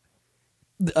 then what?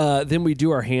 Then we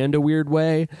do our hand a weird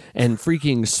way, and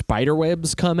freaking spider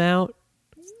webs come out.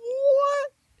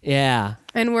 What? Yeah.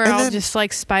 And we're And all then- just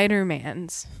like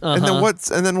Spider-Mans. And then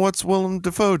what's Willem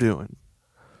Dafoe doing?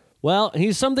 Well,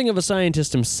 he's something of a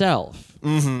scientist himself.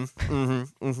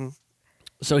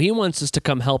 So he wants us to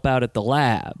come help out at the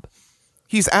lab.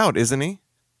 He's out, isn't he?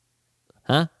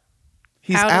 Huh?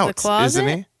 He's Out of the out, closet?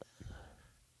 isn't he?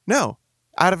 No,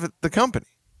 out of the company.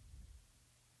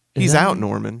 Is He's that out, right?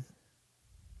 Norman.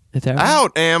 Is that right?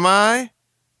 Out, am I?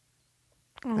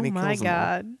 Oh And he my kills them all.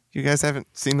 God. You guys haven't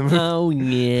seen the movie? Oh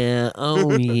yeah.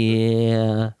 Oh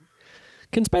yeah.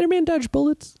 Can Spider-Man dodge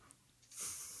bullets?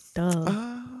 Duh.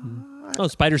 Oh,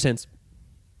 spider sense.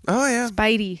 Oh, yeah.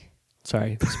 Spidey.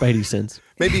 Sorry, Spidey sense.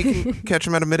 Maybe he can catch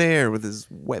him out of midair with his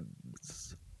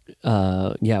webs.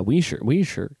 Yeah, we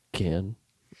sure can.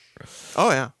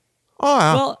 Oh, yeah. Oh,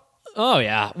 yeah. Well, oh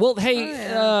yeah. Well,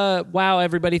 hey, wow,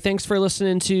 everybody! Thanks for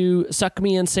listening to Suck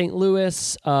Me in St.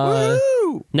 Louis.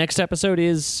 Woo! Next episode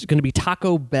is going to be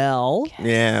Taco Bell.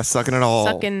 Yeah, sucking it all.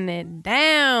 Sucking it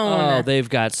down. Oh, they've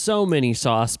got so many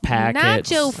sauce packets.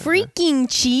 Nacho freaking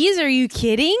cheese. Are you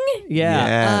kidding? Yeah,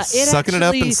 Yeah, it sucking it up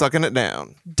actually and sucking it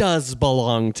down. does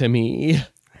belong to me.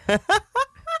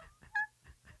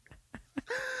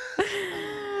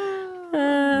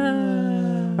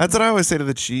 That's what I always say to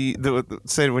the cheese.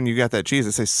 Say when you got that cheese,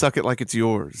 I say, suck it like it's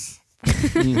yours.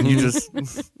 You just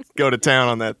go to town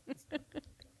on that.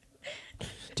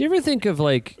 Do you ever think of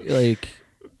like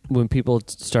when people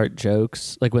start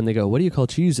jokes, like when they go, "What do you call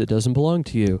cheese that doesn't belong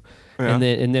to you?" Yeah.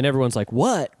 And then everyone's like,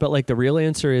 "What?" But like the real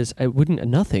answer is, I wouldn't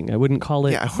nothing. I wouldn't call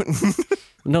it. Yeah, I wouldn't.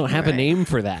 I don't have a name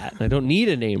for that. I don't need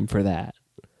a name for that.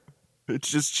 It's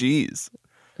just cheese.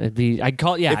 I'd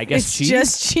call it, I guess It's cheese.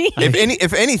 just cheese.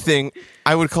 If anything,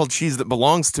 I would call cheese that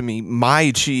belongs to me my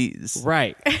cheese.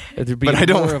 Right. There'd be But I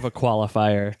don't- more of a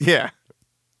qualifier. Yeah.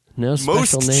 No special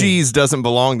Most name. cheese doesn't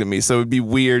belong to me, so it'd be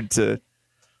weird to.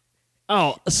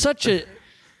 Oh, such a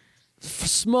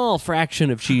small fraction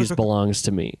of cheese belongs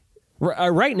to me.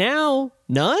 Right now,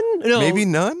 none? No. Maybe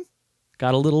none?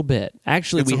 Got a little bit.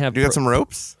 Actually, we have You got some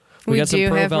ropes? we We got some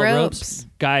do have Provel ropes.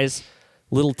 Guys,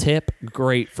 little tip,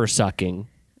 great for sucking.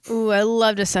 Ooh, I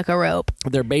love to suck a rope.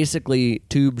 They're basically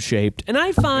tube shaped. And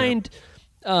I find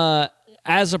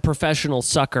as a professional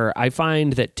sucker, I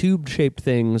find that tube shaped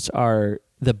things are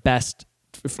the best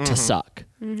to suck.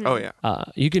 Oh, yeah.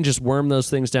 You can just worm those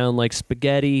things down like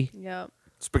spaghetti. Yep.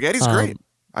 Spaghetti's great.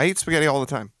 I eat spaghetti all the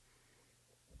time.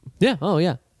 Yeah. Oh,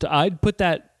 yeah. I'd put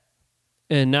that,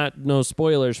 and no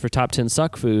spoilers for top 10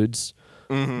 suck foods,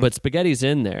 but spaghetti's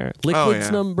in there. Liquids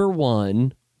yeah. number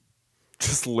 1.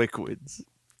 Just liquids.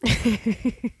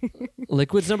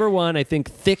 Liquids number 1. I think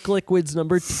thick liquids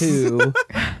number 2.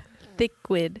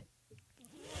 Thickwood.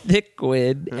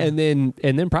 Thickwood, and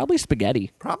then probably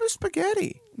spaghetti Probably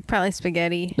spaghetti. Probably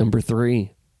spaghetti. number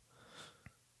 3.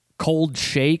 Cold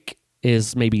shake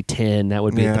is maybe 10. That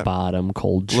would be at Yeah. the bottom.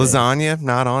 Cold shake. Lasagna,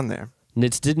 not on there. And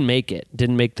it didn't make it.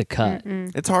 Didn't make the cut.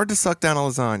 It's hard to suck down a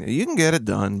lasagna. You can get it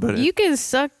done, but You could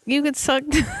suck you can the suck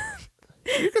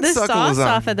a sauce lasagna.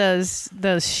 off of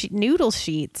those noodle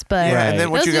sheets, but Yeah, Right. and then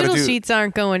what those you got to noodle do. sheets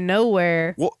aren't going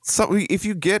nowhere. Well, so if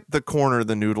you get the corner of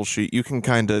the noodle sheet, you can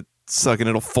kind of suck and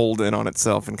it'll fold in on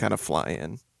itself and kind of fly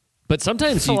in. But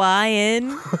sometimes you, Fly in.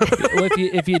 well,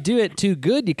 if you do it too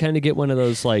good, you kind of get one of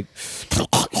those like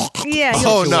Yeah.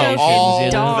 Oh you'll no, situations, all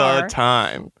you know? the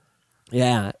time.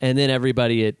 yeah, and then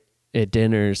everybody at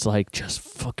dinner is like, just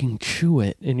fucking chew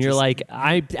it, and you're like,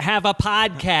 I have a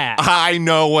podcast. I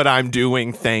know what I'm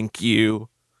doing. Thank you.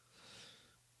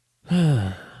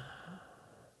 This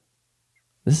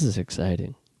is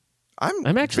exciting.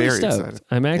 I'm actually very stoked. excited.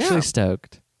 I'm actually Yeah.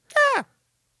 stoked.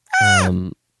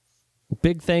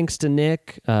 Big thanks to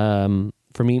Nick from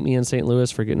Meet Me in St.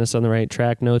 Louis for getting us on the right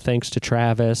track. No thanks to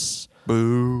Travis.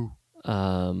 Boo.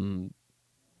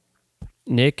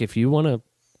 Nick, if you want to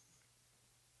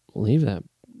leave that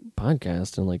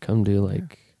podcast and like come do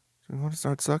like You want to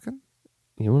start sucking?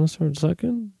 you want to start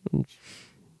sucking,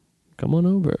 come on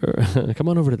over. Come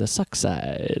on over to the suck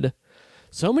side.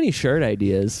 So many shirt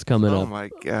ideas coming Oh up. my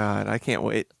god, I can't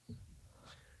wait.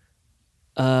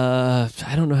 I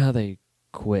don't know how they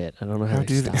quit. I don't know how, How they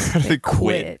do stop. how do they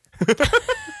quit? I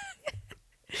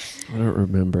don't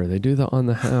remember. They do the on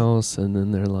the house and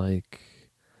then they're like,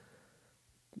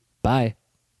 bye.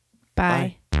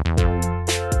 Bye. Bye.